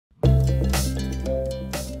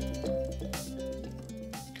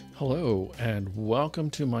Hello and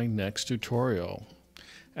welcome to my next tutorial.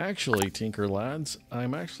 Actually, Tinker Lads,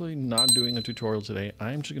 I'm actually not doing a tutorial today.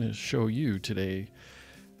 I'm just going to show you today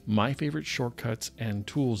my favorite shortcuts and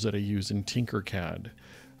tools that I use in Tinkercad.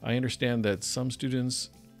 I understand that some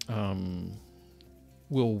students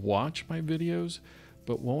will watch my videos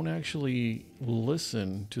but won't actually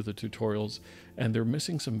listen to the tutorials, and they're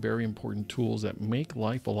missing some very important tools that make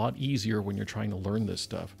life a lot easier when you're trying to learn this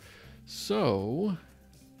stuff. So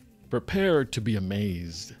prepare to be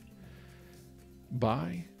amazed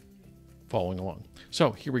by following along.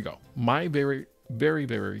 So here we go. My very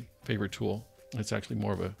favorite tool, it's actually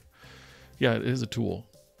more of a, yeah, it is a tool,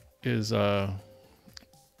 is the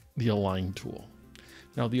Align tool.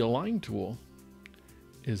 Now the Align tool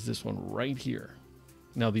is this one right here.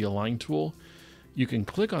 Now the Align tool, you can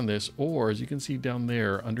click on this, or as you can see down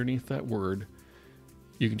there underneath that word,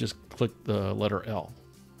 you can just click the letter L.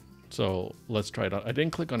 So let's try it out. I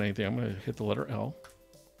didn't click on anything. I'm going to hit the letter L,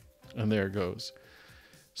 and there it goes.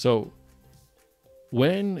 So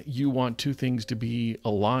when you want two things to be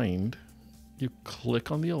aligned, you click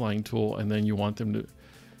on the Align tool, and then you want them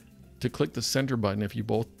to click the center button if you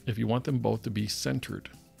want them both to be centered.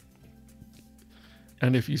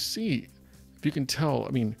 And if you can tell,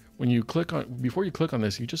 I mean, when you click on, before you click on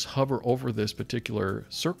this, you just hover over this particular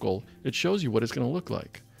circle. It shows you what it's going to look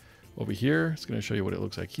like. Over here, it's going to show you what it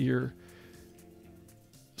looks like here.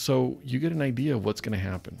 So you get an idea of what's going to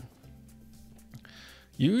happen.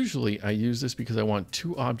 Usually I use this because I want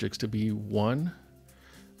two objects to be one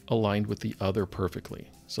aligned with the other perfectly.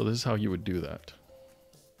 So this is how you would do that.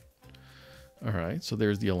 All right, so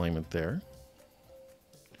there's the alignment there.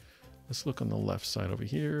 Let's look on the left side over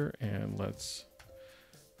here and let's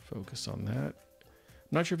focus on that. I'm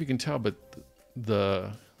not sure if you can tell, but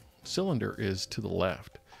the cylinder is to the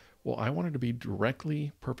left. Well, I want it to be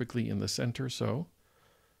directly, perfectly in the center, so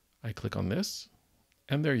I click on this,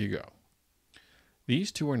 and there you go.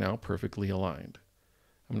 These two are now perfectly aligned.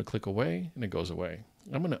 I'm going to click away, and it goes away.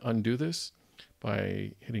 I'm going to undo this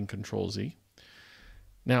by hitting Control-Z.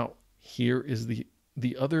 Now, here is the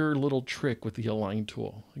other little trick with the Align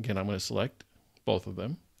tool. Again, I'm going to select both of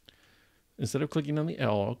them. Instead of clicking on the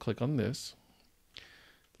L, I'll click on this.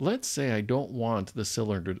 Let's say I don't want the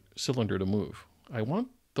cylinder to move. I want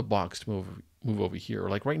the box to move over here.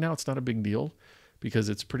 Like right now, it's not a big deal because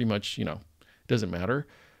it's pretty much, it doesn't matter.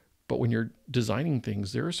 But when you're designing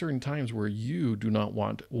things, there are certain times where you do not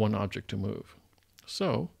want one object to move.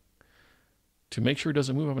 So to make sure it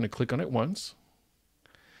doesn't move, I'm going to click on it once.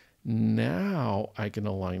 Now I can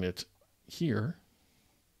align it here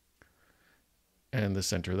and the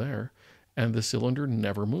center there, and the cylinder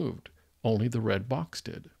never moved. Only the red box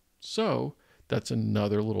did. So that's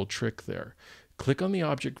another little trick there. Click on the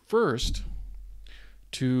object first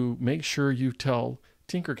to make sure you tell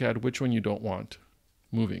Tinkercad which one you don't want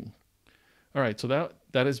moving. All right, so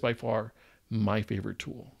that is by far my favorite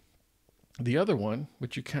tool. The other one,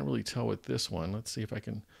 which you can't really tell with this one, let's see if I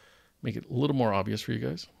can make it a little more obvious for you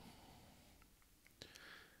guys,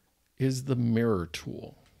 is the mirror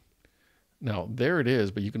tool. Now, there it is,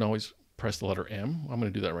 but you can always press the letter M. I'm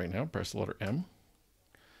going to do that right now. Press the letter M.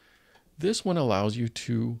 This one allows you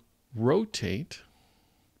to rotate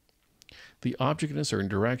the object in a certain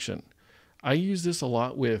direction. I use this a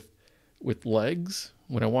lot with legs.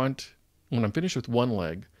 When I'm finished with one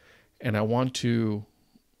leg and I want to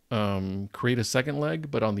create a second leg,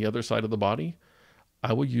 but on the other side of the body,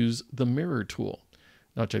 I will use the mirror tool.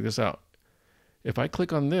 Now check this out. If I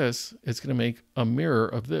click on this, it's going to make a mirror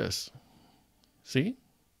of this. See?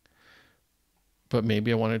 But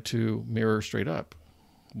maybe I want it to mirror straight up.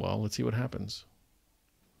 Well, let's see what happens.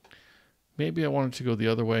 Maybe I want it to go the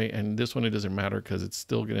other way, and this one, it doesn't matter because it's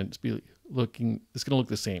still going to be looking, it's going to look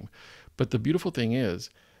the same. But the beautiful thing is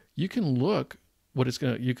you can look what it's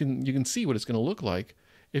going to, you can see what it's going to look like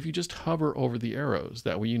if you just hover over the arrows.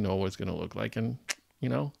 That way you know what it's going to look like, and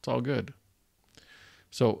it's all good.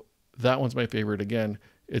 So that one's my favorite. Again,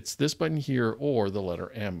 it's this button here or the letter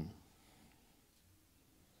M.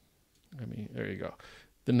 There you go.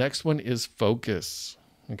 The next one is focus.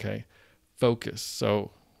 Okay, focus.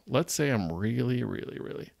 So let's say I'm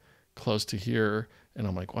really close to here and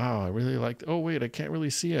I'm like, wow, I really like, oh wait, I can't really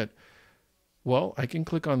see it. Well, I can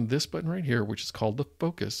click on this button right here, which is called the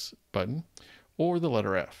focus button, or the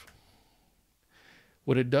letter F.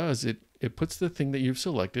 What it does, it puts the thing that you've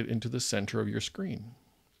selected into the center of your screen.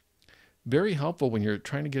 Very helpful when you're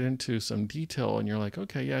trying to get into some detail and you're like,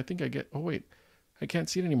 okay, yeah, I think I get, oh wait, I can't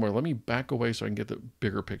see it anymore. Let me back away so I can get the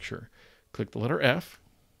bigger picture. Click the letter F,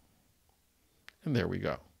 and there we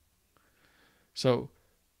go. So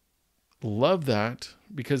Love that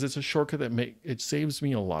because it's a shortcut that it saves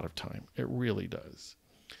me a lot of time. It really does.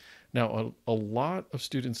 Now, a lot of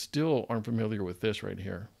students still aren't familiar with this right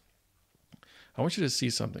here. I want you to see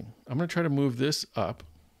something. I'm going to try to move this up.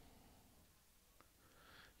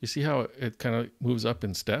 You see how it kind of moves up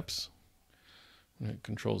in steps?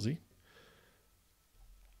 Control Z.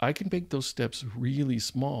 I can make those steps really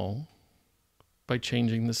small by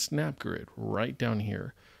changing the snap grid right down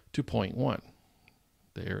here to 0.1.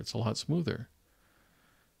 There, it's a lot smoother.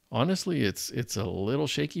 Honestly, it's a little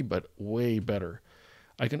shaky, but way better.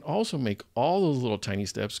 I can also make all those little tiny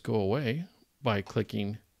steps go away by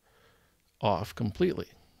clicking off completely.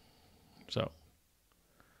 So,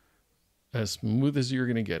 as smooth as you're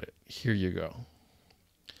going to get it. Here you go.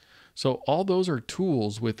 So all those are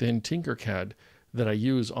tools within Tinkercad that I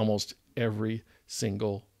use almost every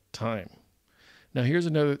single time. Now here's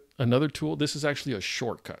another tool. This is actually a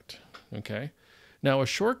shortcut, okay? Now a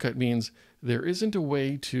shortcut means there isn't a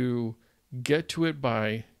way to get to it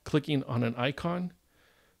by clicking on an icon,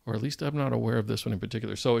 or at least I'm not aware of this one in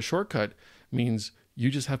particular. So a shortcut means you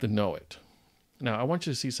just have to know it. Now I want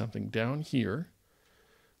you to see something down here.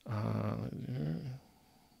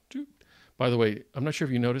 By the way, I'm not sure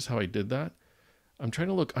if you noticed how I did that. I'm trying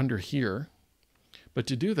to look under here, but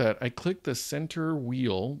to do that, I click the center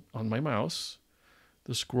wheel on my mouse,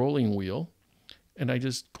 the scrolling wheel, and I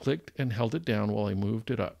just clicked and held it down while I moved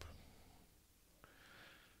it up.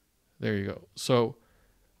 There you go. So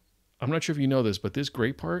I'm not sure if you know this, but this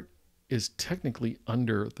gray part is technically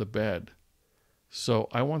under the bed. So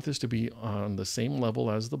I want this to be on the same level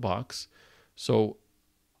as the box. So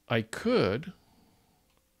I could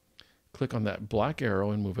click on that black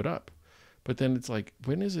arrow and move it up. But then it's like,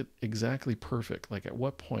 when is it exactly perfect? Like at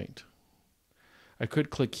what point? I could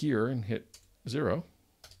click here and hit 0.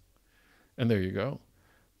 And there you go.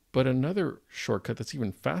 But another shortcut that's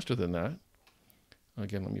even faster than that.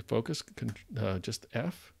 Again, let me focus, just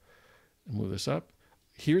F, and move this up.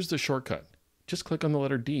 Here's the shortcut. Just click on the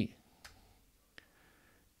letter D.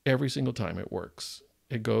 Every single time it works.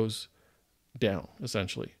 It goes down,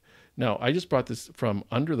 essentially. Now, I just brought this from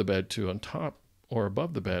under the bed to on top or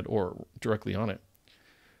above the bed or directly on it.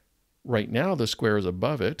 Right now, the square is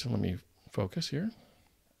above it. Let me focus here.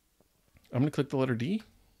 I'm going to click the letter D.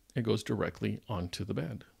 It goes directly onto the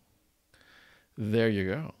bed. There you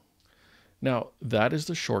go. Now, that is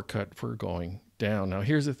the shortcut for going down. Now,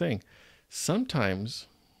 here's the thing. Sometimes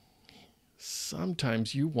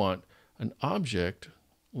you want an object,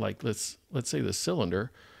 like let's say the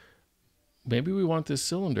cylinder. Maybe we want this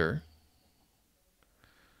cylinder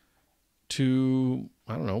to,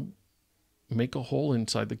 I don't know, make a hole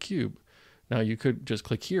inside the cube. Now you could just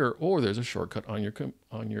click here, or there's a shortcut on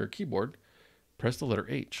your keyboard. Press the letter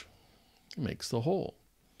H. It makes the hole.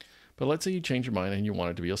 But let's say you change your mind and you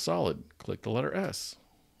want it to be a solid. Click the letter S.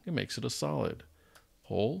 It makes it a solid.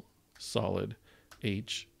 Hole, solid,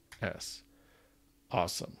 H, S.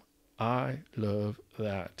 Awesome. I love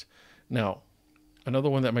that. Now, another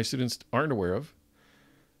one that my students aren't aware of,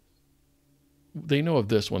 they know of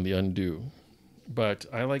this one, the undo, but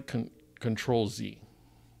I like Control Z.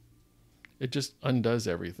 It just undoes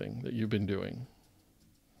everything that you've been doing.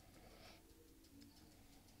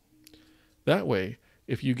 That way,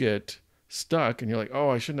 if you get stuck and you're like, oh,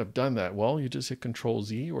 I shouldn't have done that. Well, you just hit Control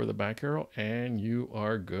Z or the back arrow and you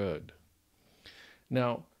are good.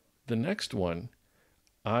 Now, the next one,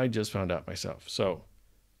 I just found out myself. So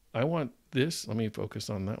I want this, let me focus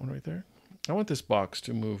on that one right there. I want this box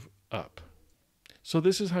to move up. So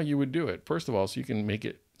this is how you would do it. First of all, so you can make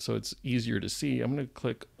it so it's easier to see. I'm going to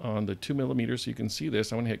click on the 2 millimeters so you can see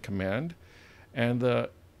this. I'm going to hit Command, and the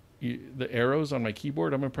arrows on my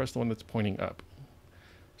keyboard, I'm going to press the one that's pointing up.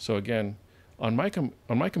 So again, on my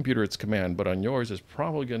computer it's Command, but on yours it's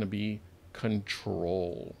probably going to be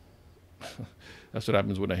Control. That's what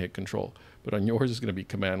happens when I hit Control. But on yours it's going to be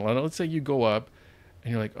Command. Now, let's say you go up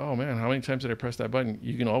and you're like, oh man, how many times did I press that button?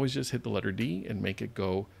 You can always just hit the letter D and make it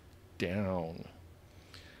go down.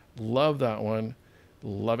 Love that one.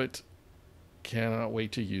 Love it. Cannot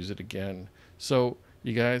wait to use it again. So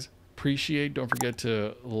you guys, don't forget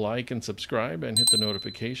to like and subscribe and hit the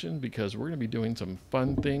notification, because we're going to be doing some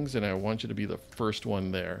fun things and I want you to be the first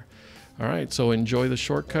one there. All right, so enjoy the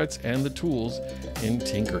shortcuts and the tools in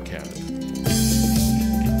Tinkercad.